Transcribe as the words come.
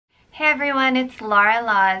Hey everyone, it's Laura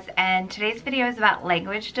Laws, and today's video is about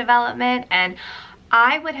language development, and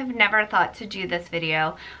I would have never thought to do this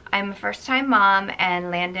video. I'm a first-time mom and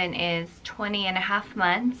Landon is 20 and a half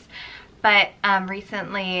months, but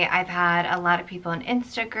recently I've had a lot of people on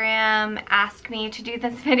Instagram ask me to do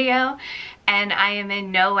this video, and I am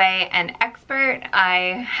in no way an expert.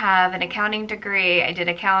 I have an accounting degree, I did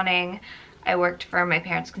accounting, I worked for my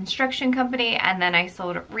parents' construction company, and then I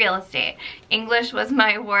sold real estate. English was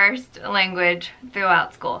my worst language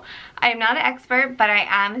throughout school. I am not an expert, but I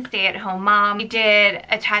am a stay-at-home mom. We did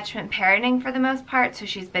attachment parenting for the most part, so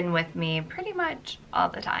she's been with me pretty much all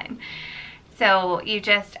the time. So you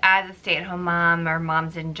just, as a stay-at-home mom, or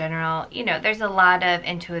moms in general, you know, there's a lot of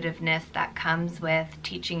intuitiveness that comes with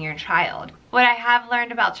teaching your child. What I have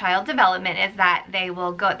learned about child development is that they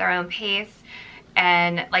will go at their own pace.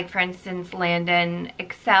 And like, for instance, Landon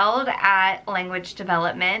excelled at language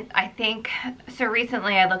development. I think, so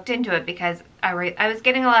recently I looked into it because I was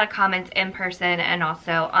getting a lot of comments in person and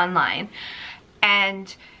also online.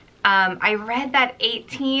 And I read that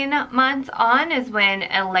 18 months on is when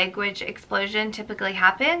a language explosion typically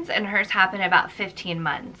happens, and hers happened about 15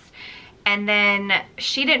 months. And then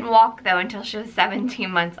she didn't walk though until she was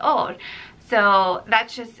 17 months old. So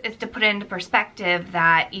that's just is to put it into perspective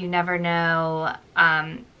that you never know,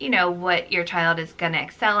 you know, what your child is going to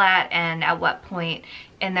excel at, and at what point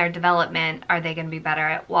in their development are they going to be better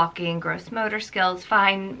at walking, gross motor skills,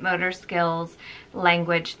 fine motor skills,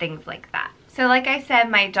 language, things like that. So like I said,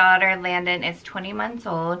 my daughter Landon is 20 months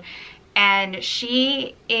old, and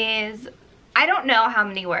she is, I don't know how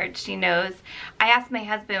many words she knows. I asked my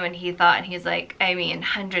husband when he thought, and he's like, I mean,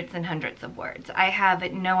 hundreds and hundreds of words. I have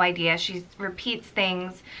no idea. She repeats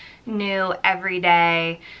things new every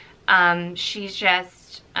day. She's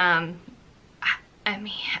just, I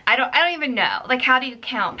mean, I don't even know. Like, how do you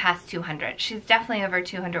count past 200? She's definitely over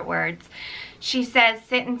 200 words. She says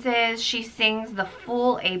sentences. She sings the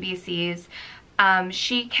full ABCs.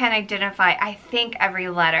 She can identify, I think, every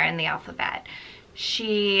letter in the alphabet.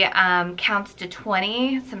 She counts to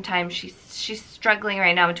 20. Sometimes she's struggling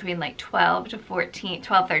right now between like 12 to 14,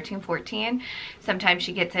 12, 13, 14. Sometimes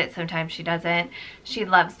she gets it, sometimes she doesn't. She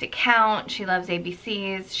loves to count. She loves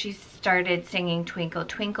ABCs. She started singing Twinkle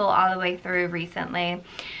Twinkle all the way through recently.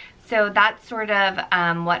 So that's sort of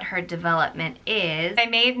what her development is. I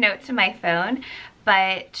made notes in my phone,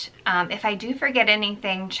 but if I do forget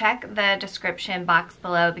anything, check the description box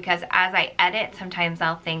below, because as I edit, sometimes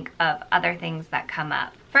I'll think of other things that come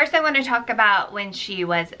up. First, I want to talk about when she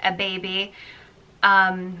was a baby.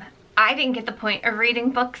 I didn't get the point of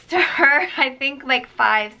reading books to her. I think like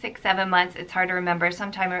 5, 6, 7 months. It's hard to remember.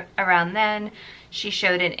 Sometime around then, she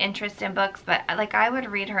showed an interest in books, but like I would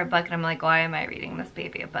read her a book and I'm like, why am I reading this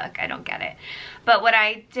baby a book? I don't get it. But what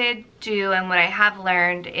I did do and what I have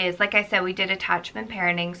learned is, like I said, we did attachment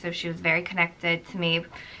parenting, so she was very connected to me.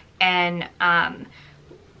 And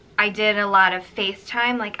I did a lot of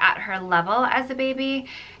FaceTime, like at her level as a baby.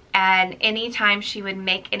 And anytime she would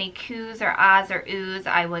make any coos or ahs or oohs,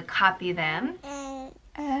 I would copy them.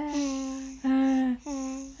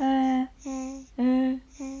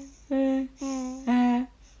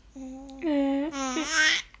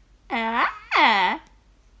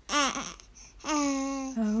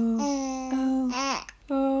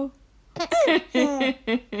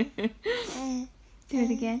 Do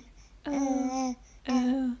it again.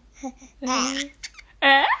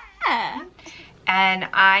 And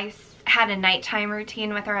I had a nighttime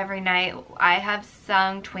routine with her every night. I have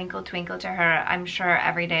sung Twinkle Twinkle to her, I'm sure,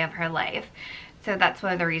 every day of her life. So that's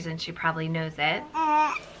one of the reasons she probably knows it.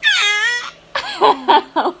 I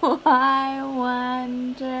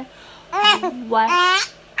wonder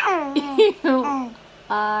what you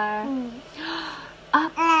are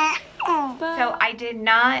up. So I did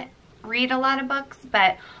not read a lot of books,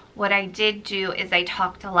 but what I did do is I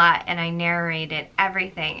talked a lot and I narrated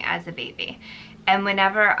everything as a baby. And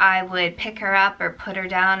whenever I would pick her up or put her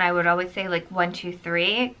down, I would always say like 1, 2,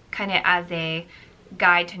 3, kind of as a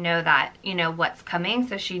guide to know that, you know, what's coming,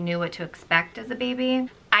 so she knew what to expect as a baby.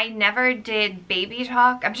 I never did baby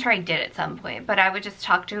talk. I'm sure I did at some point, but I would just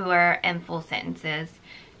talk to her in full sentences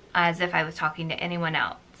as if I was talking to anyone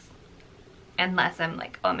else. Unless I'm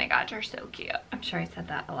like, oh my god, you're so cute. I'm sure I said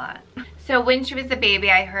that a lot. So when she was a baby,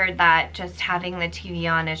 I heard that just having the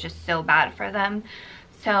TV on is just so bad for them.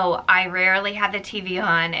 So I rarely had the TV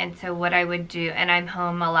on, and so what I would do, and I'm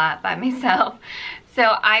home a lot by myself,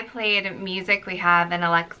 so I played music. We have an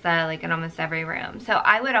Alexa like in almost every room. So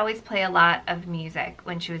I would always play a lot of music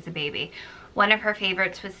when she was a baby. One of her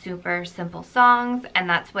favorites was Super Simple Songs, and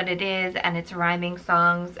that's what it is, and it's rhyming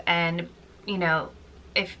songs, and you know,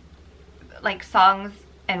 if like songs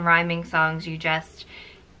and rhyming songs,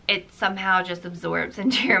 it somehow just absorbs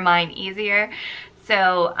into your mind easier.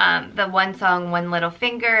 So the one song, One Little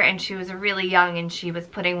Finger, and she was really young and she was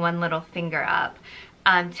putting one little finger up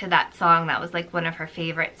to that song. That was like one of her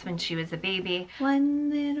favorites when she was a baby. One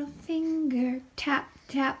little finger, tap,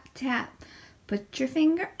 tap, tap. Put your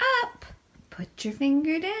finger up, put your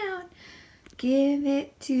finger down. Give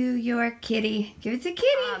it to your kitty. Give it to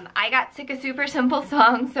kitty. I got sick of super simple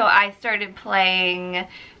songs, so I started playing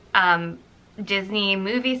Disney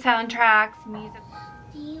movie soundtracks, music.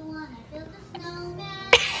 Do you want to build a snowman?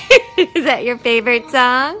 Is that your favorite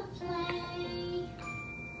song?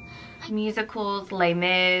 Musicals, Les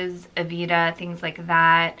Mis, Evita, things like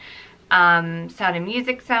that. Sound and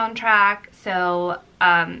Music soundtrack. So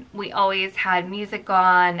we always had music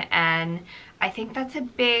on, and I think that's a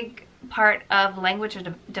big part of language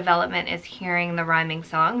development is hearing the rhyming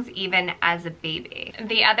songs even as a baby.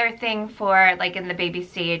 The other thing for like in the baby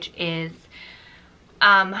stage is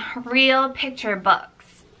real picture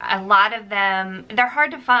books. A lot of them, they're hard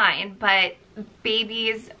to find, but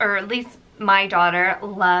babies, or at least my daughter,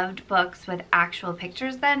 loved books with actual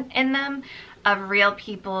pictures in them of real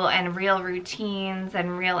people and real routines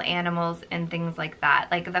and real animals and things like that.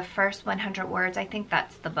 Like the first 100 words, I think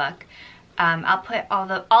that's the book. I'll put all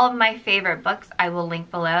of my favorite books, I will link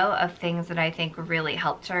below, of things that I think really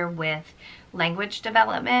helped her with language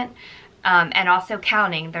development and also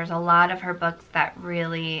counting. There's a lot of her books that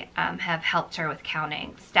really have helped her with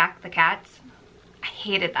counting. Stack the Cats. I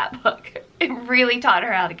hated that book. It really taught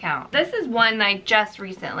her how to count. This is one I just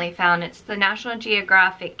recently found. It's the National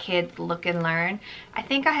Geographic Kids Look and Learn. I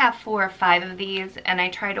think I have 4 or 5 of these, and I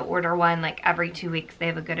try to order one like every 2 weeks. They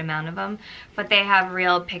have a good amount of them, but they have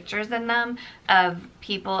real pictures in them of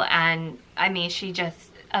people, and I mean, she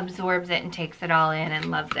just absorbs it and takes it all in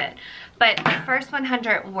and loves it. But the first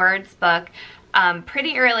 100 words book,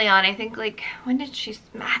 pretty early on, I think, like, when did she,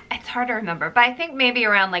 it's hard to remember, but I think maybe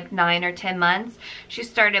around like 9 or 10 months, she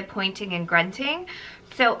started pointing and grunting.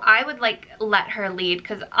 So I would like let her lead,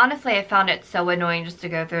 because honestly I found it so annoying just to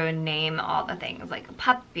go through and name all the things, like a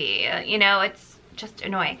puppy, you know, it's just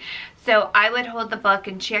annoying. So I would hold the book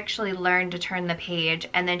and she actually learned to turn the page,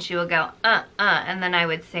 and then she would go, and then I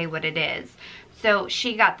would say what it is. So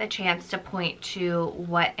she got the chance to point to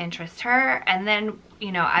what interests her, and then,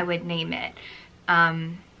 you know, I would name it.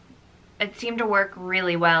 It seemed to work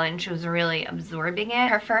really well, and she was really absorbing it.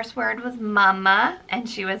 Her first word was mama, and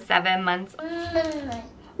she was 7 months.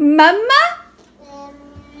 Mama?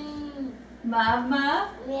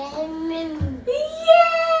 Mama? Yeah!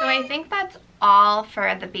 So I think that's all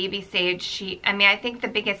for the baby stage. I think the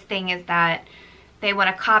biggest thing is that they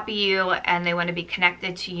want to copy you and they want to be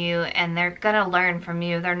connected to you, and they're going to learn from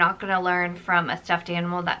you. They're not going to learn from a stuffed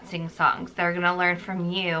animal that sings songs. They're going to learn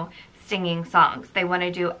from you singing songs. They want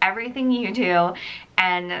to do everything you do,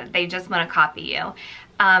 and they just want to copy you.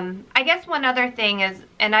 I guess one other thing is,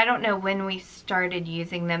 and I don't know when we started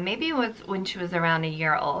using them, maybe it was when she was around a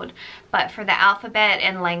year old, but for the alphabet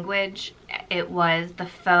and language, it was the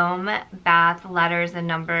foam bath, letters and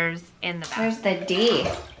numbers in the bath. Where's the D?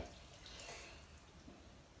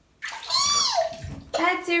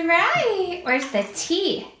 That's right. Where's the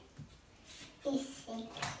T?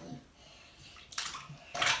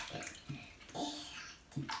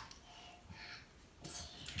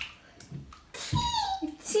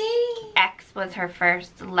 X was her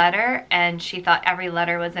first letter, and she thought every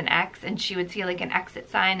letter was an X, and she would see like an exit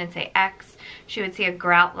sign and say X. She would see a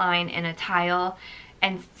grout line in a tile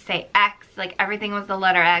and say X, like everything was the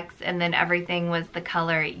letter X, and then everything was the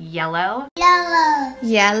color yellow.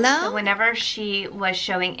 Yellow? So whenever she was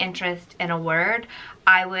showing interest in a word,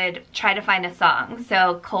 I would try to find a song.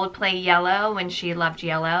 So Coldplay Yellow, when she loved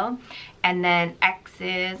yellow, and then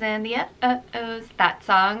X's and the uh-ohs, that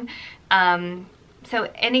song. So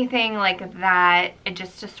anything like that,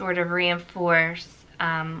 just to sort of reinforce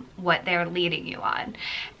what they're leading you on.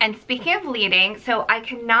 And speaking of leading, so I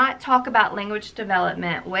cannot talk about language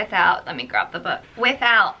development without, let me grab the book,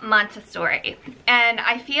 without Montessori. And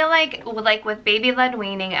I feel like with baby-led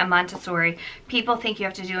weaning and Montessori, people think you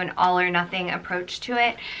have to do an all or nothing approach to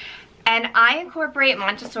it. And I incorporate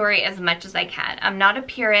Montessori as much as I can. I'm not a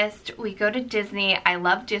purist. We go to Disney. I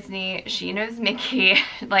love Disney. She knows Mickey.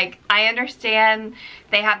 Like, I understand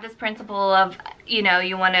they have this principle of, you know,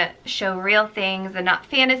 you want to show real things and not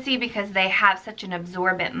fantasy, because they have such an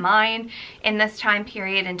absorbent mind in this time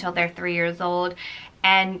period until they're 3 years old.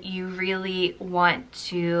 And you really want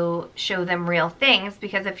to show them real things,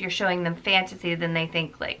 because if you're showing them fantasy, then they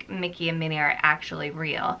think like Mickey and Minnie are actually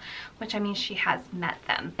real, which, I mean, she has met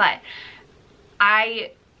them. But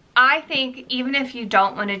I I think even if you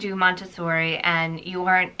don't want to do Montessori and you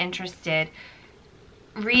aren't interested,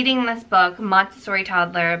 reading this book, Montessori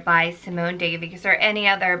Toddler by Simone Davies, or any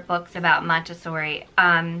other books about Montessori,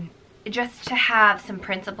 just to have some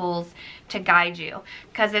principles to guide you,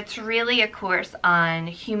 because it's really a course on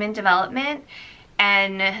human development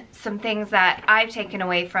and some things that I've taken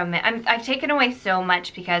away from it. I've taken away so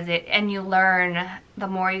much because and you learn the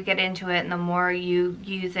more you get into it and the more you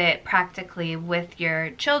use it practically with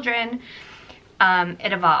your children.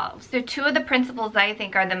 It evolves. So two of the principles that I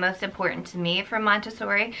think are the most important to me from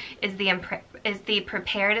Montessori is the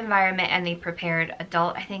prepared environment and the prepared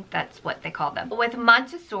adult. I think that's what they call them. With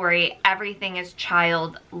Montessori, everything is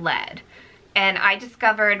child-led. And I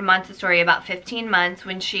discovered Montessori about 15 months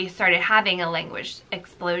when she started having a language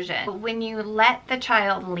explosion. But when you let the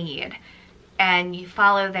child lead and you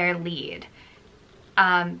follow their lead,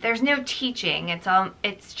 there's no teaching.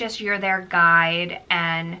 It's just you're their guide,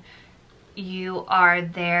 and you are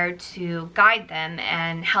there to guide them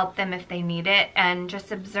and help them if they need it, and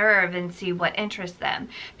just observe and see what interests them.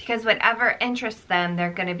 Because whatever interests them,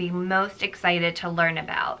 they're going to be most excited to learn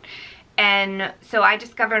about. And so I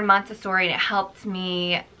discovered Montessori, and it helped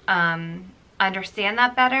me understand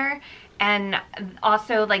that better. And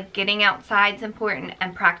also, like, getting outside is important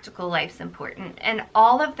and practical life's important. And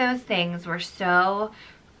all of those things were so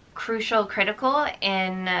crucial, critical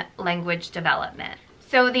in language development.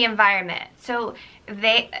 So the environment. So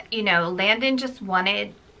Landon just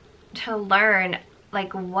wanted to learn,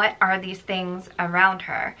 like, what are these things around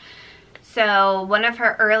her. So one of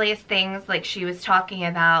her earliest things, like she was talking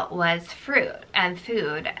about, was fruit and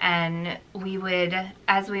food. And we would,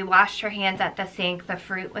 as we washed her hands at the sink, the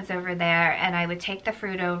fruit was over there, and I would take the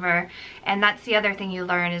fruit over. And that's the other thing you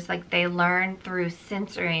learn, is like they learn through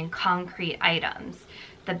censoring concrete items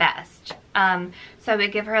the best. So I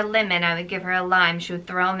would give her a lemon, I would give her a lime, she would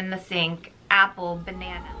throw them in the sink, apple,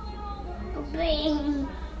 banana.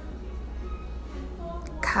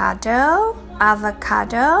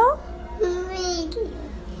 Avocado,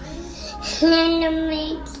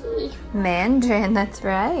 mandarin, that's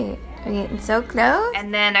right. We're getting so close.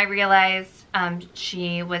 And then I realized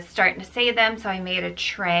she was starting to say them, so I made a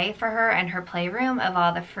tray for her in her playroom of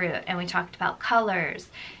all the fruit, and we talked about colors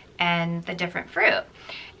and the different fruit.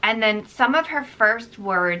 And then some of her first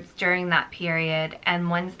words during that period, and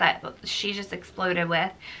ones that she just exploded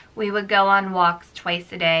with, we would go on walks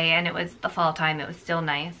twice a day, and it was the fall time, it was still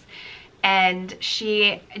nice. And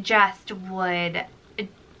she just would,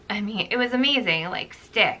 I mean, it was amazing, like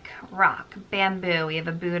stick, rock, bamboo. We have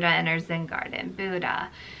a Buddha in our Zen garden, Buddha.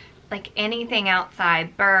 Like anything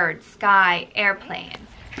outside, bird, sky, airplane.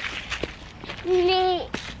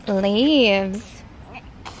 Leaves.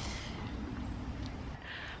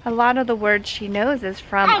 A lot of the words she knows is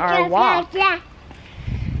from our walk.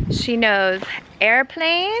 She knows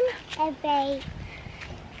airplane,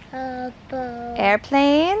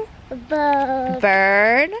 airplane,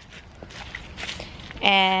 bird,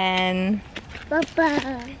 and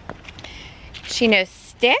she knows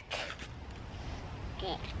stick,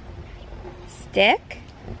 stick,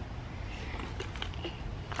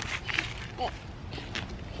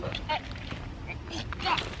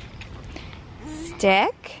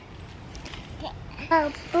 stick,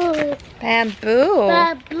 bamboo,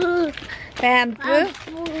 bamboo, bamboo,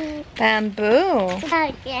 bamboo.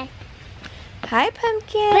 Hi,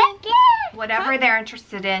 Pumpkin. Whatever they're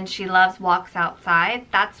interested in, she loves walks outside.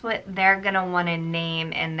 That's what they're gonna want to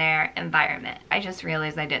name in their environment. I just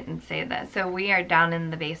realized I didn't say this. So we are down in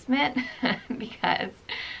the basement because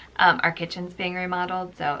our kitchen's being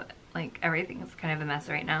remodeled, so like everything's kind of a mess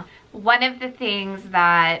right now. One of the things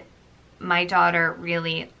that my daughter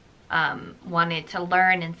really wanted to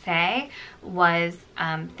learn and say was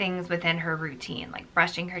things within her routine, like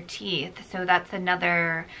brushing her teeth. So that's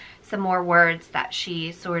some more words that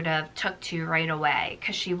she sort of took to right away,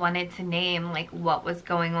 because she wanted to name like what was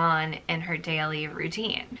going on in her daily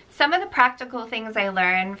routine. Some of the practical things I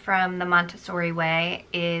learned from the Montessori way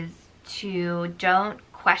is to don't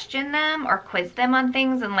question them or quiz them on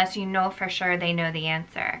things unless you know for sure they know the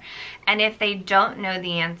answer. And if they don't know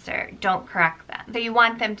the answer, don't correct them. So you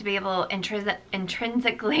want them to be able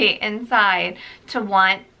intrinsically inside to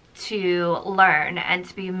want to learn and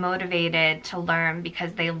to be motivated to learn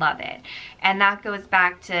because they love it. And that goes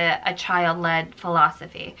back to a child-led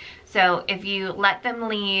philosophy. So if you let them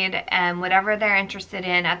lead and whatever they're interested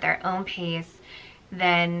in at their own pace,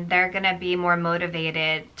 then they're gonna be more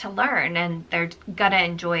motivated to learn, and they're gonna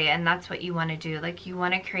enjoy it. And that's what you want to do. Like, you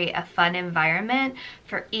want to create a fun environment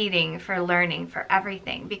for eating, for learning, for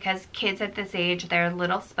everything, because kids at this age, they're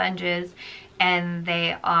little sponges and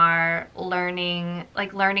they are learning,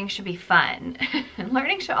 like learning should be fun.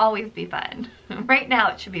 Learning should always be fun. Right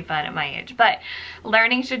now it should be fun at my age, but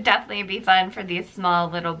learning should definitely be fun for these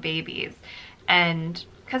small little babies. And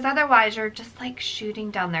because otherwise you're just like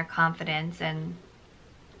shooting down their confidence, and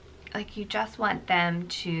like you just want them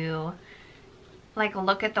to like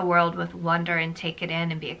look at the world with wonder and take it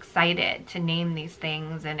in and be excited to name these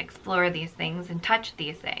things and explore these things and touch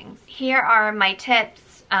these things. Here are my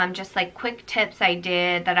tips, just like quick tips I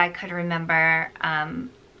did that I could remember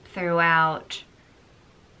throughout,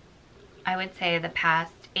 I would say, the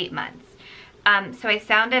past 8 months. So I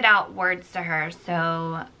sounded out words to her.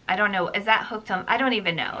 So I don't know, is that hooked on, I don't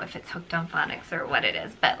even know if it's hooked on phonics or what it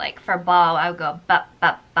is, but like for ball, I would go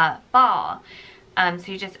ball.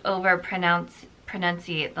 So you just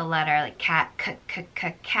pronunciate the letter, like cat,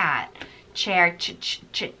 cat, chair,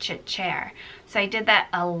 chair. So I did that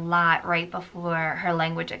a lot right before her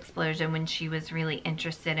language explosion, when she was really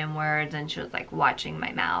interested in words and she was like watching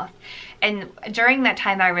my mouth. And during that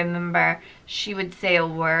time I remember she would say a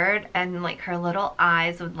word and like her little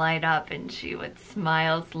eyes would light up and she would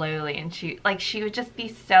smile slowly, and she would just be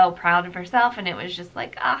so proud of herself, and it was just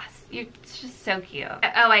like, ah, it's just so cute.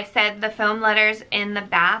 Oh, I said the foam letters in the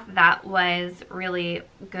bath, that was really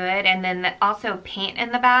good. And then also paint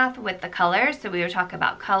in the bath with the colors. So we would talk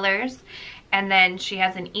about colors. And then she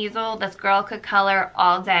has an easel. This girl could color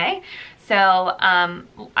all day. So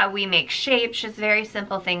we make shapes, just very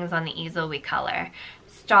simple things on the easel we color.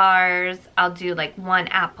 Stars, I'll do like 1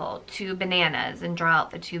 apple, 2 bananas, and draw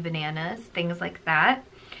out the 2 bananas, things like that.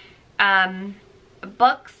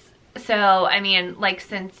 Books. So, I mean, like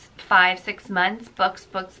since 5-6 months, books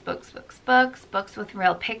with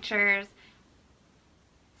real pictures.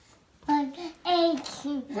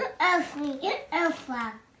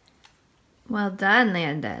 Well done,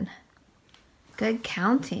 Landon. Good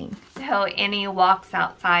counting. So any walks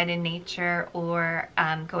outside in nature, or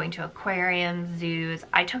going to aquariums, zoos.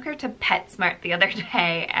 I took her to PetSmart the other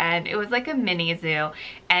day, and it was like a mini zoo,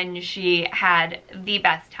 and she had the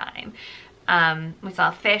best time. We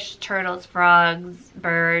saw fish, turtles, frogs,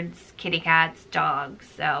 birds, kitty cats, dogs.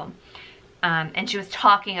 So, and she was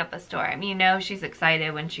talking up a storm. You know she's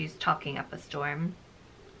excited when she's talking up a storm.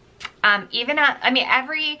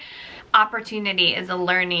 Every opportunity is a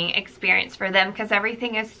learning experience for them, because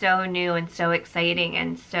everything is so new and so exciting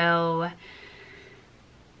and so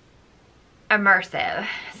immersive.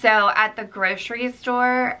 So at the grocery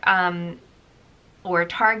store, or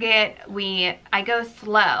Target, I go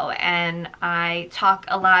slow and I talk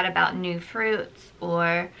a lot about new fruits,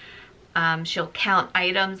 or she'll count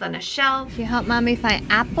items on a shelf. You help mommy find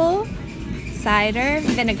apple, cider,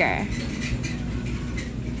 vinegar.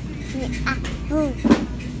 Apple.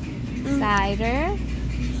 Cider,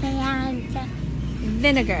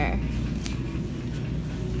 vinegar.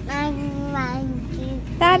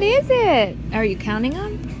 That is it. Are you counting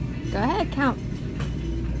them? Go ahead, count.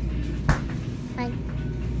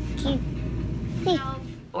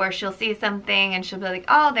 Or she'll see something and she'll be like,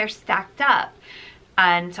 oh, they're stacked up.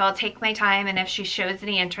 And so I'll take my time, and if she shows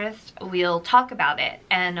any interest, we'll talk about it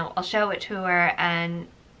and I'll show it to her, and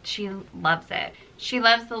she loves it. She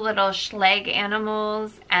loves the little schleg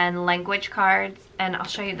animals and language cards, and I'll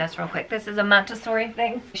show you this real quick. This is a Montessori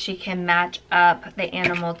thing. She can match up the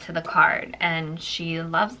animal to the card, and she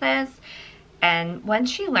loves this. And when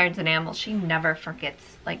she learns an animal, she never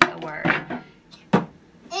forgets like the word.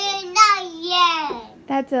 Lion.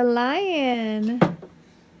 That's a lion.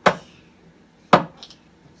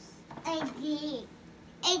 A deer.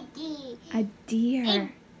 A deer. A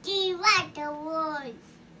deer runs the woods.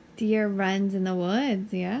 Deer runs in the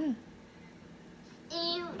woods, yeah.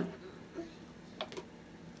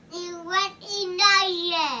 What is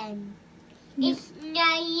lion? It's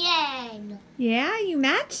lion. Yeah, you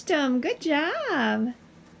matched them. Good job.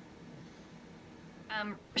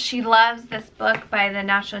 She loves this book by the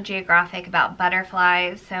National Geographic about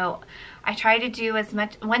butterflies, so I try to do as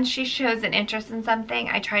much, when she shows an interest in something,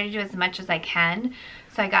 I try to do as much as I can.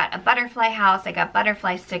 So I got a butterfly house, I got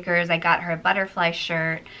butterfly stickers, I got her a butterfly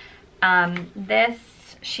shirt. I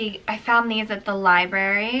found these at the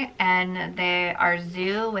library, and they are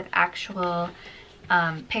zoo with actual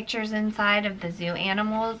pictures inside of the zoo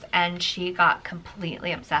animals, and she got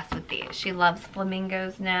completely obsessed with these. She loves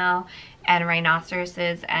flamingos now and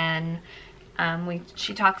rhinoceroses, and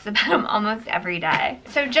she talks about them almost every day.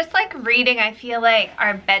 So just like reading, I feel like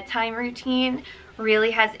our bedtime routine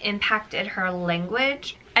really has impacted her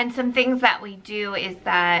language. And some things that we do is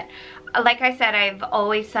that, like I said, I've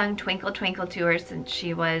always sung Twinkle Twinkle to her since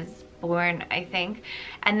she was born, I think.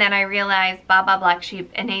 And then I realized Baba Black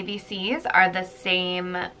Sheep and ABCs are the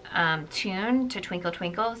same tune to Twinkle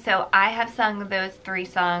Twinkle. So I have sung those 3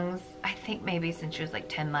 songs, I think maybe since she was like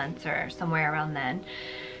 10 months or somewhere around then.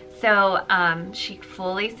 So she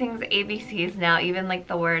fully sings ABCs now, even like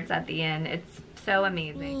the words at the end. It's so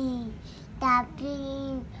amazing.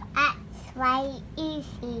 W, X, Y,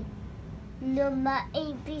 easy. Number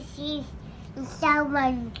ABCs.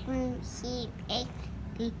 Someone to see A,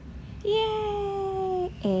 B.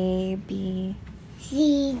 Yay! A, B,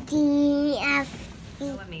 C, D, F, E.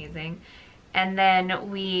 so amazing. And then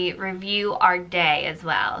we review our day as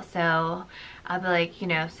well. So I'll be like, you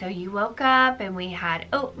know, so you woke up and we had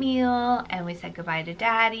oatmeal and we said goodbye to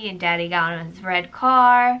Daddy, and Daddy got on his red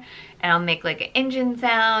car, and I'll make like an engine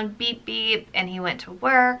sound, beep beep, and he went to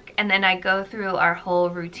work. And then I go through our whole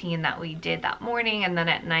routine that we did that morning and then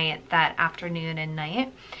at night, that afternoon and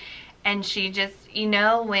night. And she just, you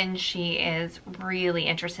know, when she is really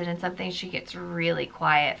interested in something, she gets really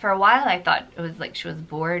quiet. For a while, I thought it was like she was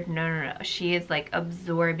bored. No. She is like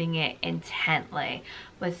absorbing it intently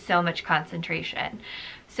with so much concentration.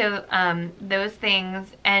 So those things,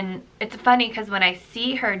 and it's funny because when I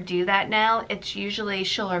see her do that now, it's usually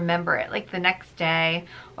she'll remember it. Like the next day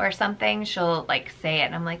or something, she'll like say it.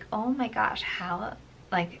 And I'm like, oh my gosh, how,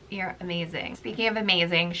 like, you're amazing. Speaking of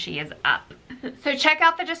amazing, she is up. So check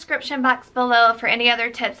out the description box below for any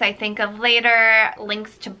other tips I think of later,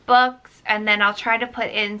 links to books, and then I'll try to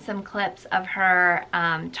put in some clips of her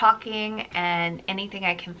talking and anything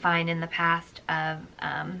I can find in the past of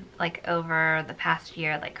like over the past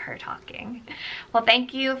year, like her talking. Well,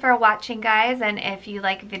 thank you for watching, guys, and if you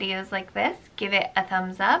like videos like this, give it a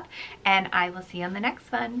thumbs up, and I will see you on the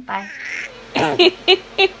next one. Bye.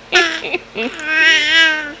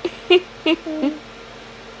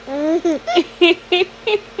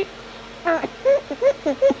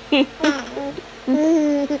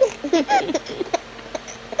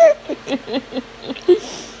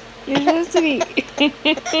 You're so sweet.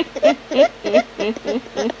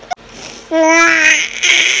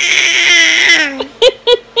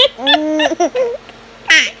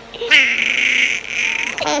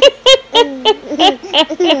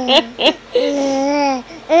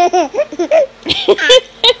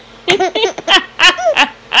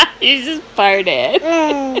 You just farted.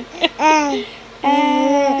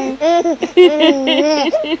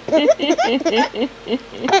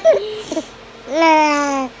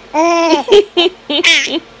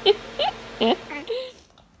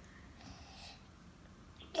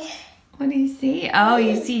 What do you see? Oh,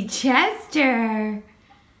 you see Chester.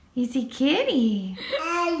 You see Kitty.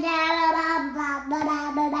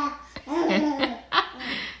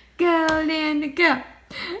 Go, Landon, go.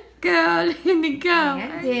 Go, Landon, go.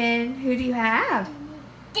 Landon, who do you have?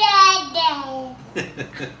 Daddy.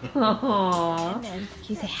 Oh. Can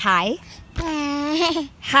you say hi?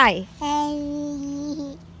 Hi.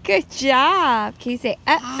 Hey. Good job. Can you say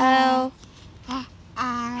uh-oh?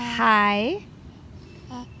 Hi.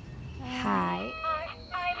 Hi.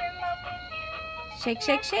 Shake,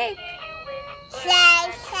 shake, shake.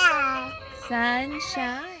 Sunshine.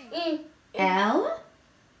 Sunshine. L.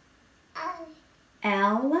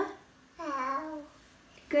 L.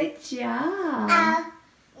 Good job.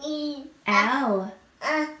 L.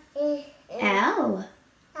 L.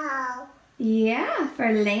 Yeah,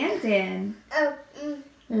 for Landon.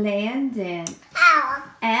 Landon.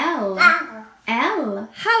 L. L.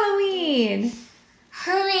 Halloween.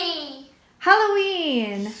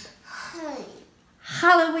 Halloween.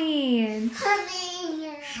 Halloween.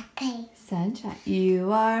 Happy. Sunshine.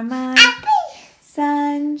 You are my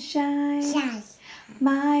sunshine.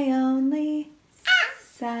 My only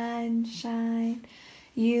sunshine.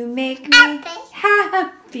 You make me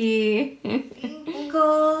happy.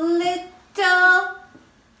 Go little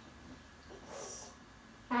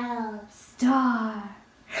star.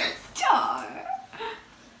 Star.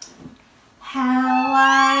 How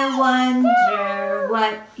I wonder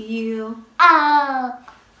what you up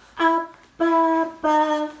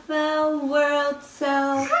above the world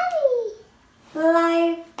so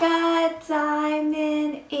like a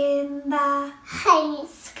diamond in the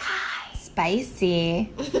sky. Spicy.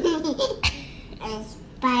 It's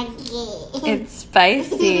spicy. It's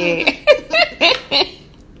spicy.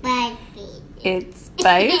 Spicy. It's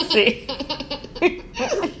spicy.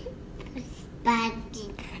 Spicy.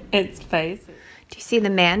 It's spicy. Do you see the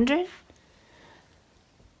mandarin?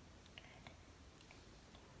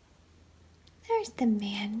 There's the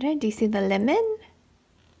mandarin. Do you see the lemon?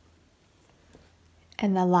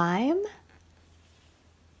 And the lime?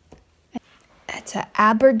 to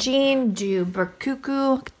Aubergine, do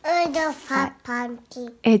Berkuku. The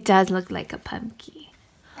pumpkin. It does look like a pumpkin.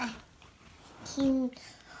 2,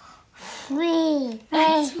 3.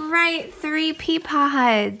 That's right, 3 pea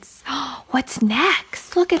pods. What's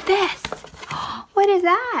next? Look at this. What is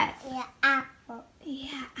that? Yeah, apple.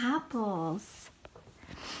 Yeah, apples.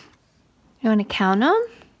 You want to count them?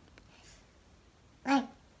 1,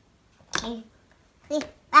 2, 3,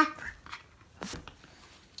 4.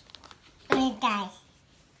 Guys.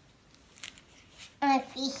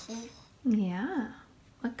 Fishy. Yeah.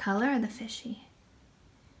 What color are the fishy?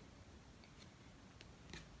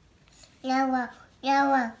 Yellow,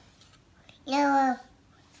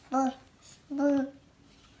 blue, blue,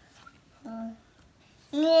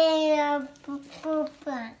 yellow, blue,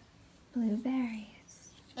 black. Blueberries.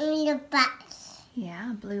 In the box.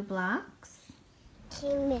 Yeah, blue blocks.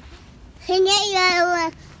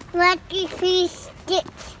 Yellow, what is 3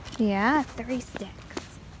 sticks? Yeah, 3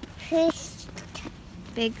 sticks. 3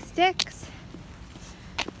 Big sticks.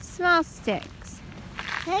 Small sticks.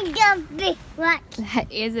 and a big rock.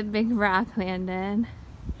 That is a big rock, Landon.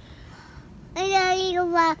 And a little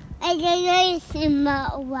rock. And a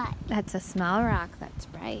small rock. That's a small rock, that's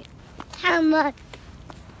right. Come on,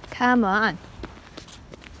 Come on.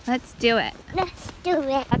 Let's do it. let's do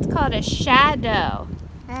it. That's called a shadow.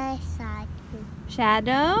 I saw you.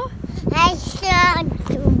 Shadow? I saw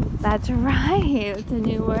you. That's right. It's a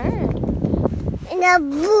new word. In a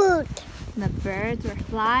boot. The birds were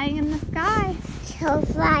flying in the sky. So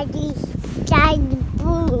funny. Shiny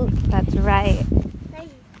boot. That's right.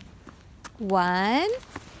 1,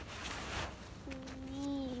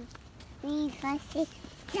 We fussy.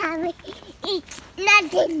 7, 8,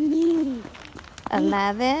 9,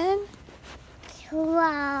 11,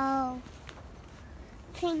 12,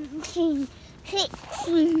 15,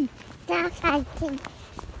 16, 17,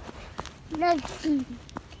 19,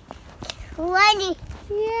 20.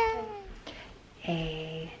 yeah.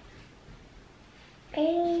 A,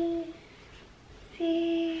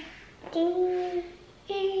 C, D,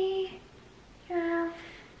 E, F,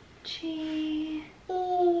 G,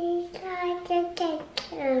 E,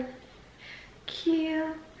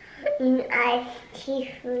 Q, I, T,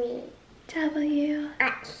 free. W,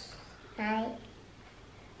 I,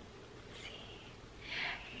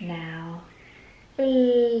 now.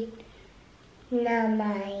 Now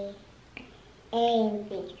my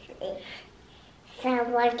ABC. So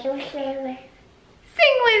what you say?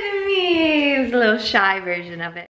 Sing with me! It's a little shy version of it.